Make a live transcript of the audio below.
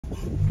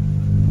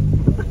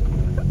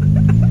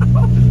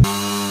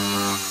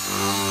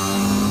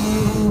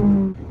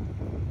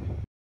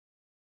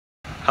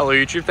Hello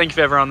YouTube, thank you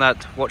for everyone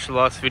that watched the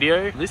last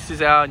video. This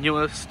is our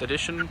newest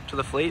addition to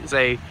the fleet. It's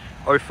a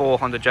 04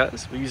 Honda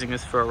Jazz. We're using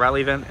this for a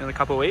rally event in a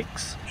couple of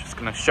weeks. Just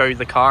going to show you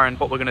the car and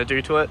what we're going to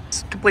do to it.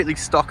 It's completely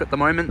stock at the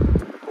moment.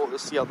 Bought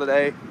this the other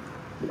day.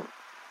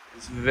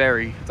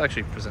 It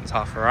actually presents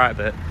half alright,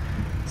 but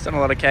it's done a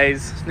lot of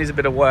Ks. Needs a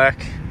bit of work.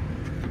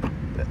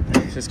 But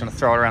just going to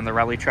throw it around the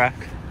rally track.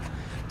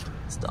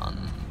 It's done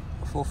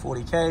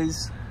 440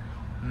 Ks.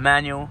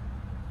 Manual,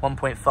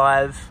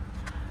 1.5.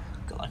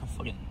 Got like a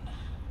fucking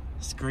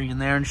screen in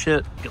there and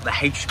shit. Got the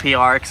HP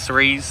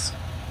RX3s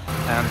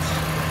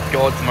and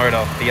God's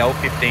motor, the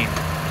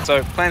L15.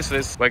 So plans for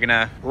this, we're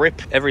gonna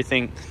rip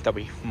everything that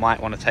we might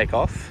want to take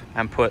off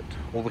and put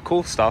all the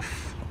cool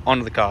stuff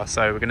onto the car.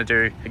 So we're gonna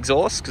do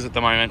exhaust, because at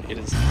the moment it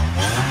is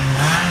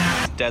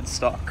dead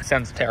stock.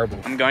 Sounds terrible.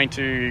 I'm going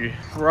to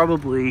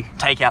probably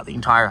take out the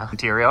entire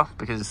interior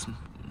because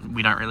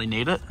we don't really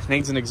need it. It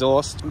needs an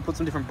exhaust. We put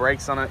some different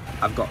brakes on it.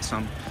 I've got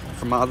some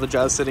from my other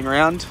Jazz sitting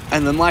around.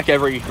 And then like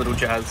every little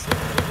Jazz,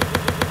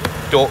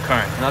 door cone,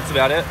 and that's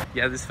about it.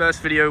 Yeah, this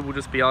first video will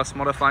just be us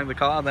modifying the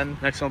car, then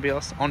next one will be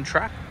us on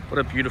track. What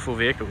a beautiful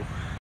vehicle.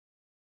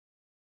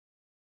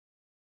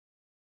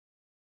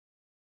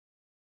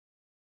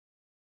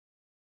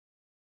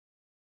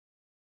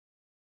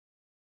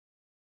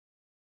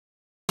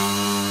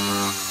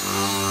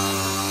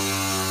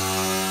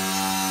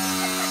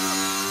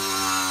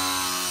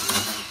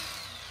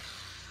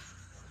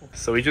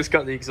 So we just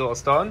got the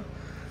exhaust on.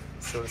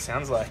 That's what it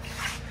sounds like.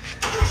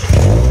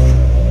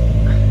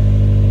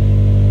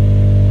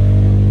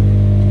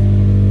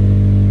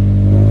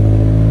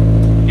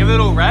 Give it a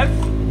little rev.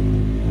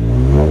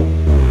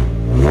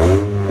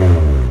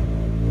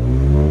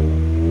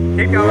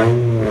 Keep going.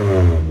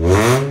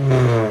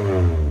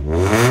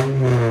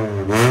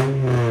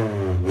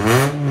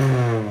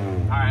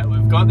 Alright,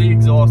 we've got the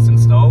exhaust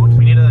installed.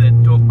 We need to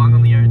do a bung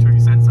on the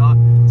O2 sensor.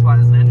 That's why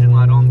there's an engine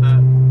light on,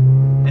 but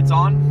it's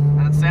on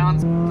and it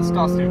sounds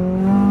disgusting.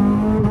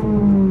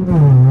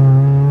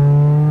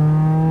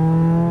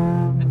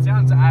 It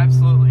sounds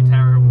absolutely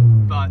terrible,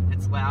 but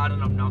it's loud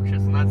and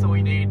obnoxious, and that's all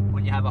we need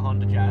when you have a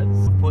Honda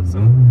Jazz. Put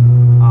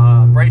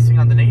some bracing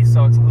underneath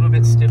so it's a little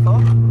bit stiffer,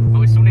 but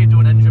we still need to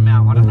do an engine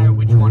mount. I don't know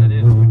which one it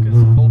is because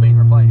it's all been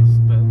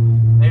replaced, but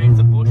maybe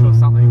it's a bush or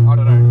something, I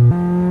don't know.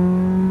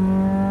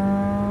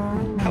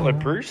 Hello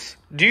Bruce,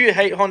 do you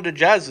hate Honda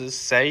Jazzes?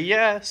 Say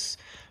yes.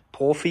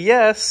 Pour for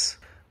yes.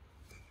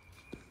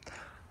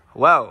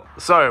 Well,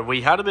 so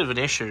we had a bit of an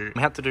issue.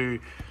 We had to do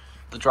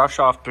the drive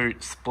shaft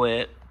boot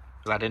split.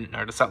 I didn't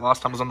notice that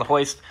last time I was on the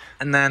hoist.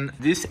 And then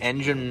this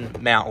engine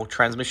mount or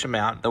transmission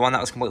mount, the one that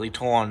was completely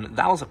torn,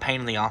 that was a pain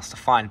in the ass to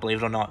find,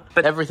 believe it or not.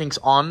 But everything's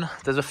on.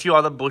 There's a few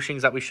other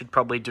bushings that we should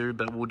probably do,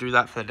 but we'll do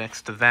that for the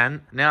next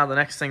event. Now, the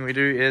next thing we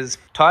do is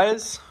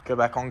tires. Go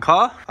back on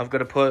car. I've got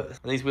to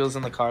put these wheels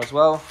in the car as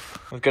well.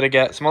 We've got to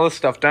get some other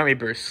stuff, don't we,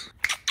 Bruce?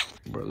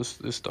 Bro,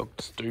 this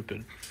dog's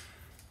stupid.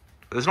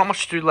 There's not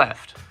much to do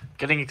left.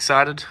 Getting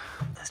excited.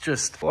 It's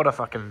just, what a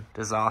fucking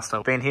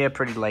disaster. Been here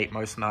pretty late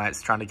most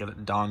nights trying to get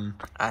it done.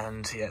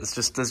 And yeah,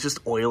 there's just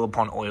oil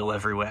upon oil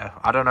everywhere.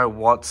 I don't know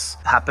what's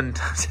happened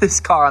to this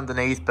car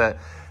underneath, but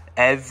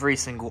every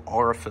single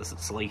orifice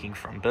it's leaking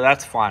from. But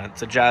that's fine,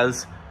 it's a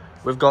Jazz.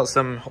 We've got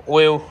some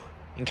oil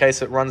in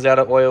case it runs out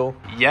of oil.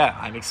 Yeah,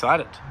 I'm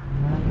excited.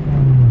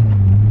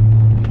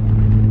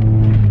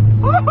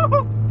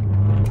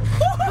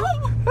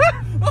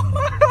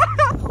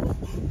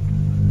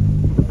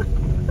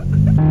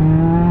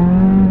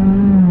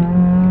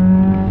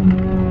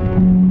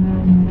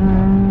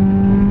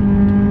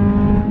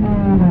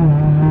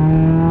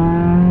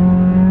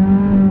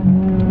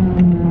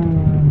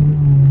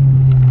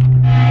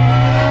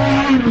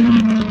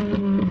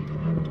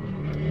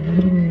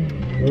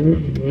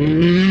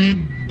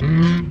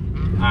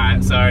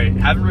 Alright, so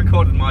haven't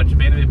recorded much,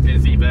 been a bit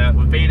busy, but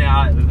we've been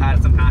out, we've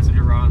had some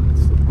passenger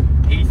runs.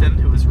 Ethan,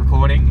 who was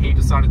recording, he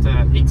decided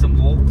to eat some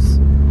walks.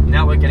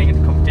 Now we're getting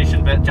into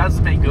competition, but Jazz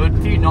has been good.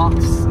 A few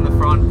knocks in the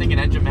front, I think an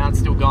engine mount's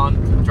still gone.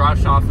 Drive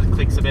shaft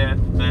clicks a bit,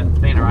 but it's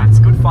been alright. It's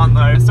good fun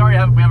though. Sorry we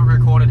haven't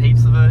recorded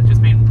heaps of it,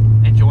 just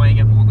been enjoying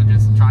it more than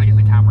just trying to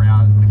get the camera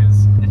out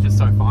because it's just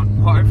so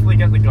fun. We'll hopefully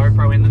get the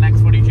GoPro in the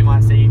next footage you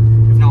might see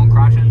if no one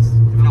crashes,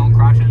 if no one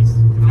crashes,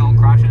 if no one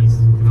crashes,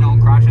 if no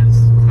one crashes,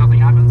 if nothing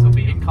happens, it'll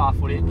be in-car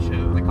footage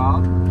of the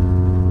car.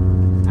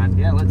 And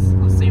yeah, let's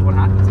see what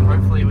happens, and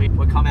hopefully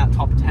we'll come out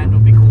top 10, it'll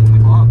be cool in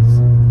the clubs.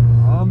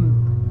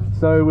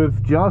 So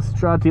we've just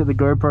tried to get the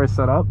GoPro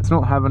set up. It's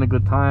not having a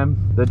good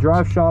time. The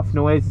drive shaft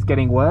noise is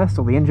getting worse,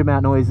 or the engine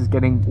mount noise is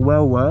getting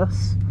well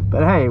worse.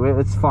 But hey,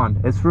 it's fun.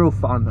 It's real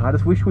fun. I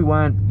just wish we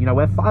weren't, you know,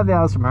 we're 5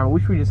 hours from home. I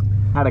wish we just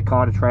had a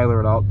car to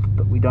trailer it up,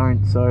 but we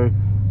don't. So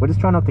we're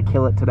just trying not to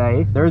kill it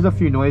today. There is a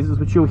few noises,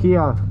 which you'll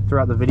hear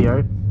throughout the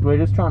video. We're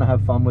just trying to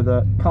have fun with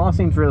it. Car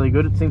seems really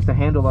good. It seems to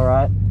handle all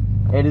right.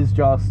 It is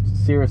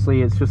just,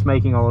 seriously, it's just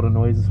making a lot of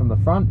noises from the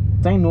front.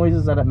 Same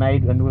noises that it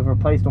made, and we've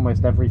replaced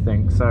almost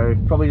everything. So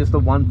probably just the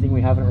one thing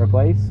we haven't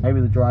replaced.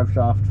 Maybe the drive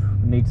shaft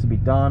needs to be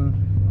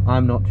done.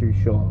 I'm not too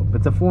sure.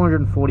 It's a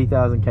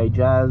 440,000 K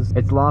Jazz.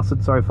 It's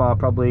lasted so far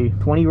probably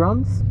 20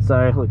 runs.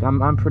 So look,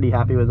 I'm pretty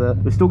happy with it.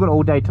 We've still got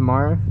all day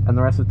tomorrow and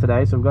the rest of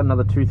today. So we've got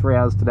another 2-3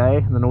 hours today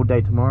and then all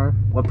day tomorrow.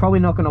 We're probably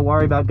not going to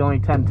worry about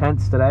going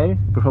 10/10ths today.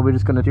 We're probably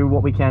just going to do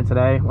what we can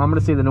today. I'm going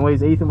to see the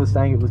noise. Ethan was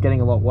saying it was getting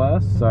a lot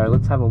worse. So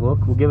let's have a look.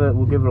 We'll give it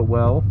a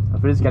whirl.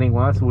 If it is getting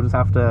worse, we'll just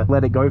have to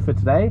let it go for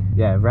today.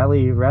 Yeah,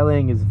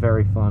 rallying is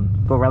very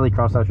fun. Well,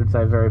 Rallycross, I should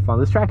say, very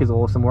fun. This track is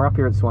awesome. We're up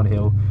here at Swan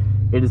Hill.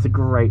 It is a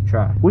great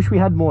track. Wish we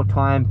had more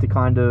time to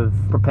kind of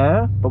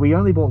prepare, but we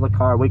only bought the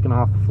car a week and a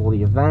half before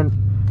the event,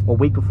 or a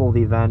week before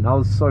the event. I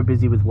was so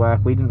busy with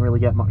work, we didn't really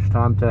get much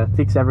time to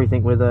fix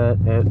everything with it.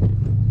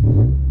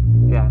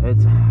 Yeah,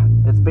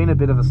 it's been a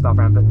bit of a stuff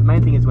around, but the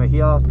main thing is we're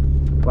here,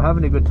 we're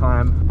having a good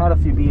time. Had a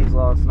few beers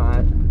last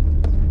night.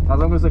 As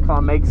long as the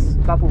car makes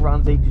a couple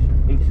runs each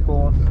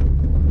course,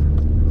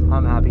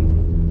 I'm happy.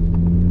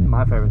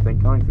 My favorite thing,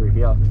 going through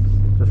here,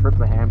 just rip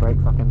the handbrake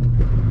fucking.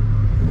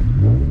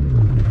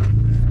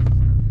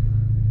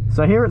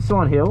 So here at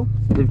Swan Hill,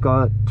 they've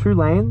got 2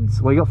 lanes.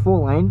 Well, you got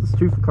 4 lanes,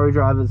 2 for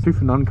co-drivers, 2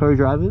 for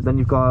non-co-drivers. Then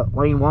you've got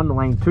lane 1 to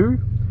lane 2.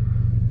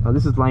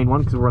 This is lane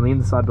 1 because we're on the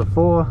inside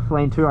before.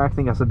 Lane 2, I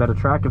think that's a better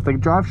track. If the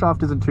drive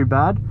shaft isn't too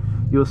bad,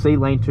 you'll see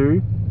lane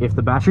 2. If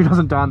the battery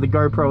doesn't die on the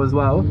GoPro as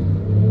well,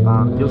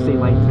 you'll see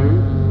lane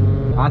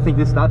 2. I think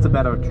that's a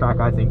better track,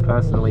 I think,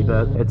 personally,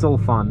 but it's all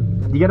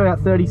fun. You get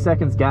about 30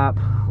 seconds gap.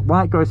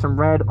 Light goes from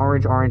red,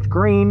 orange, orange,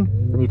 green,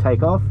 then you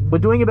take off. I think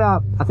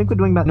we're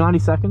doing about 90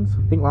 seconds.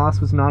 I think last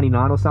was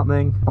 99 or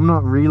something. I'm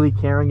not really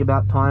caring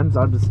about times,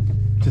 I'm just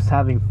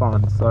having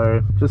fun.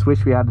 So just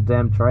wish we had a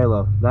damn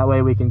trailer. That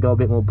way we can go a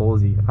bit more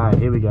ballsy. Alright,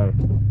 here we go.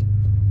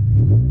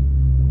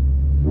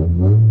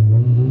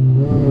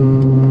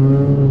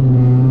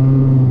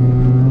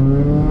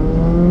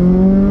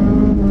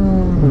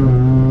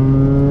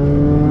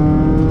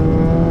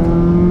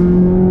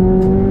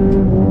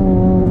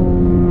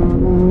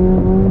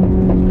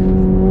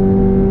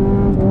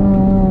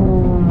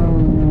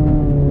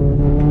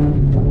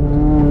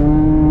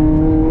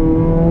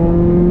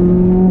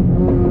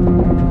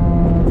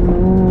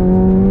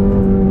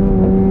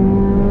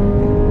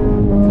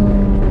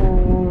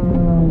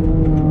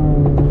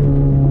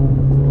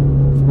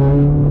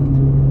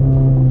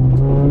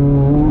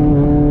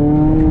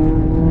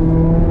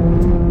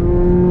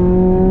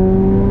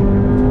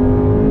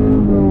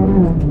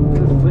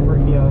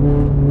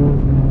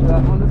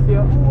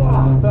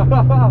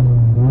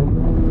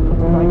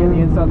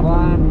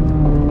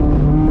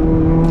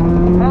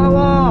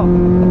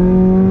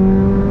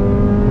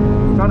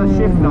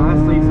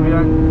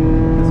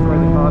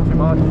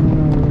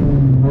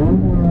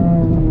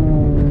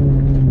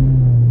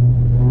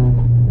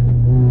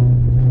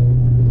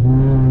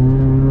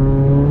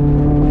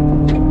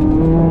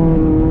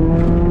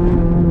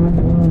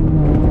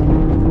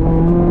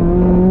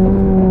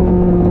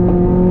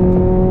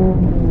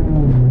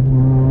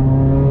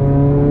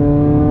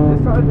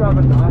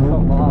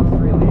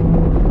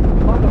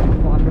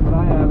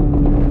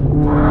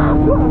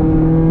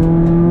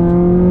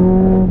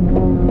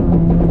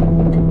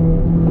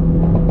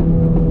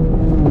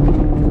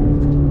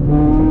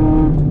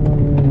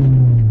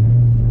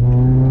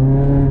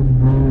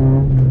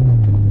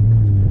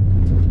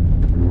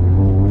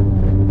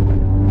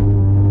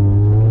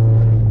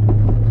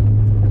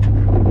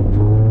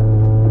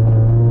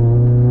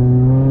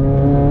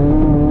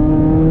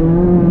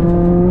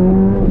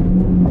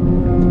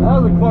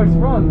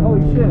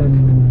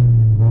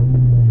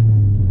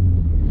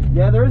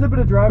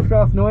 Drive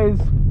shaft noise.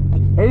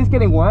 It is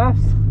getting worse.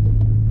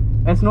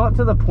 It's not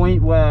to the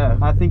point where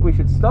I think we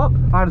should stop.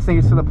 I just think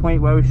it's to the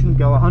point where we shouldn't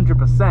go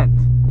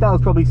 100%. That was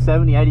probably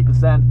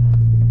 70-80%.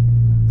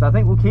 So I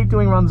think we'll keep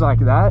doing runs like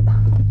that.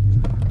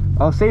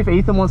 I'll see if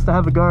Ethan wants to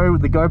have a go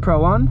with the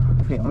GoPro on.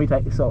 Here, let me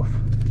take this off.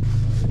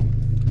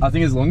 I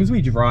think as long as we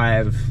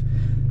drive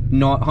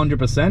not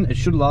 100%, it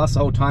should last the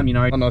whole time, you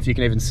know. I don't know if you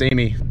can even see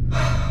me.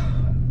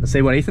 Let's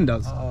see what Ethan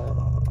does.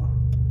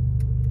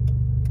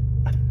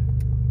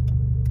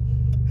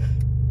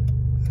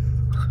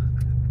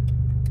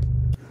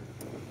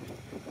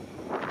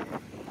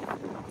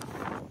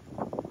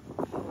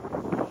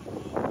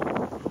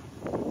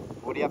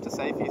 What do you have to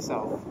say for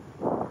yourself?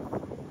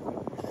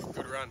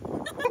 Good run.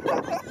 Oh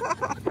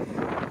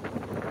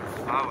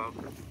well.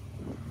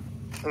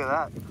 Look at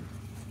that.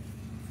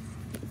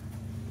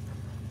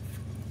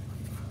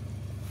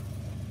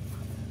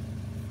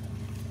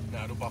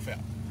 No, it'll buff out.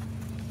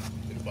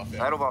 It'll buff out.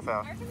 That'll buff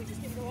out. I reckon we just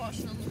give it a wash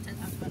and it'll look 10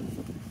 times better.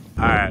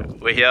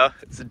 Alright, we're here.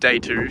 It's day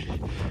 2.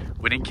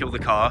 We didn't kill the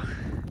car.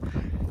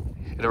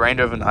 It rained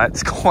overnight.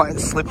 It's quite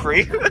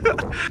slippery.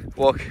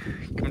 Walk,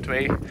 come to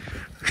me.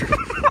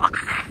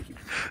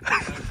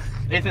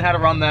 Ethan had a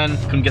run then,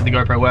 couldn't get the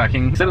GoPro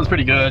working. Said it was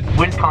pretty good.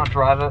 We just can't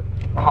drive it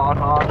hard.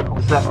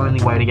 This is the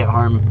only way to get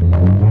home.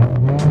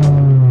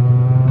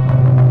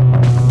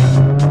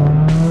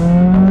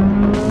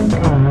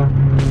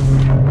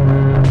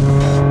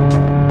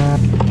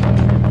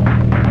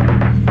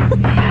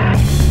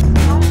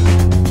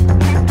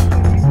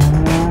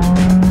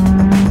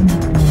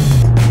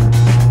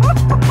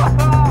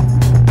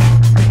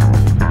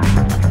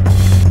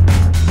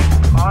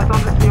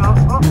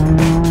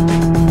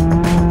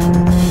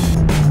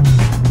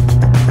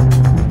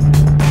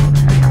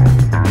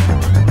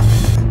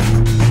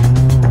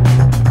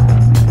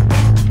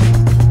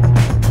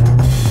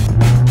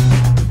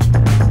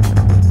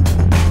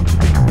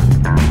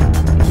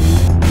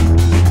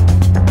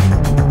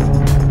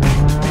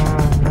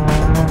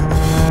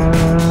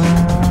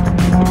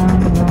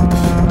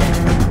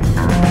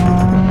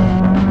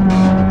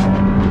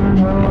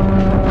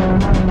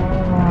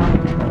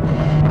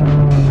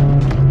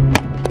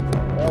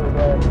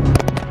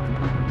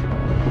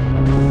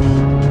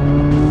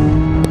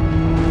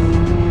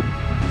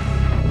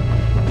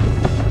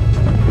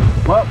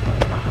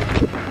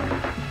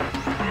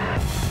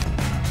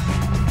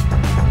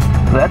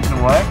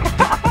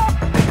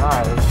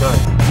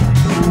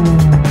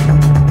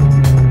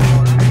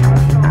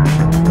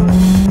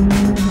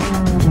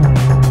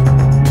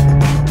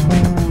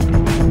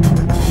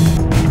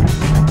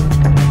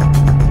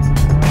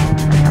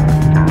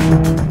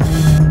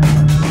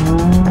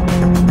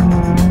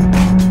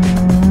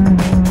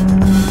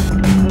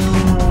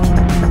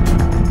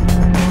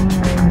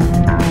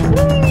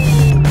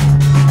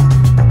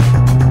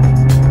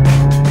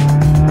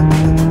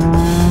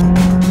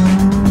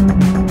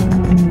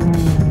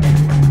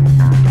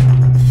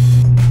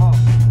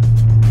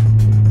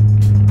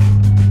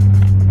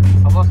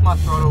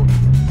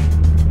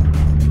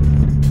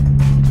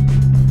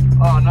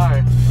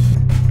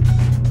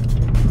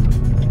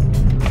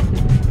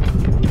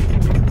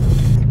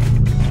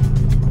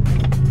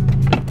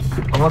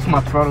 lost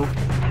my throttle.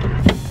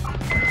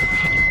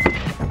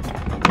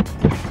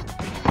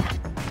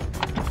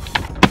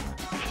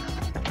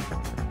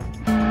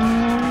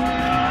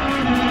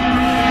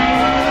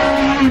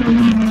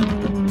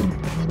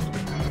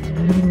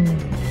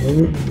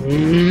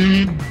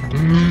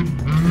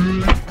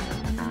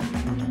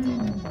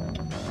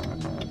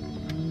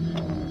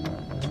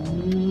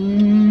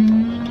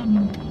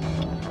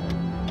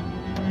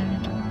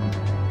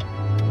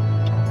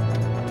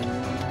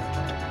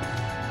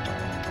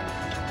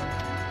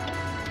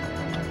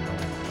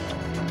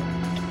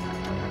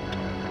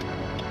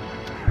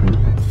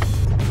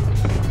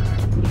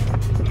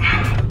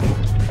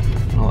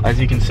 As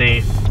you can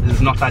see, this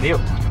is not ideal.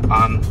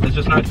 There's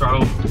just no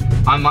throttle.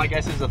 My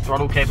guess is the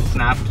throttle cable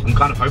snapped. I'm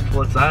kind of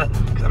hopeful it's that,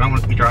 because I don't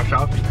want it to be drive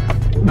shaft.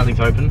 Nothing's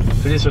open.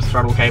 If it is just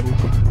throttle cable,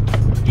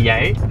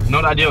 yay.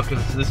 Not ideal,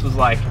 because this was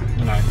like,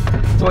 you know,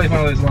 it's always one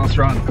of those last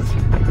runs.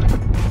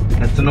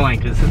 And it's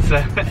annoying, because it's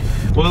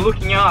we're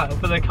looking out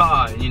for the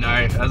car, you know,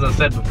 as I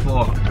said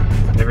before,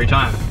 every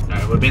time. You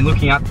know, we've been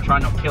looking out to try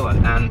and not kill it,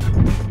 and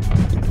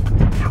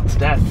now it's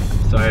dead.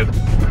 So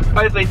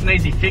hopefully it's an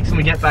easy fix and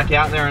we get back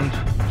out there and,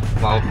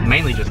 well,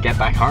 mainly just get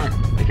back home,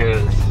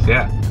 because,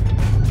 yeah,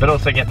 but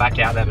also get back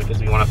out there because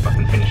we want to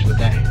fucking finish the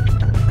day.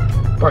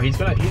 Bro, he's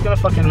gonna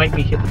fucking make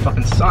me hit the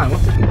fucking sign.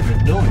 What's this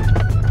dude doing?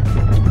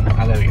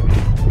 Ah, there we go.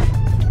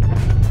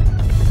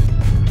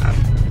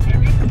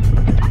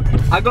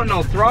 I got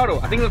no throttle.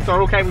 I think the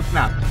throttle cable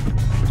snapped.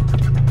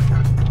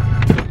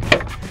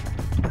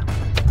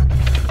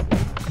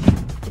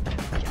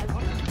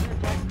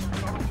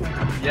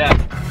 Yeah.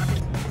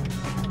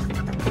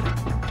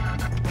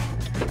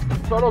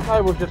 Throttle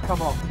cable's just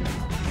come off.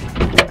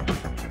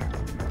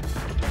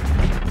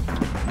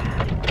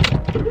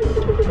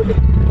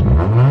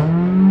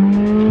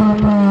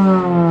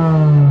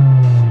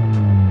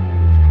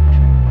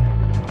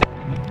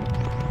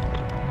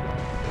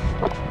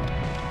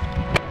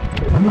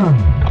 Come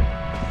on.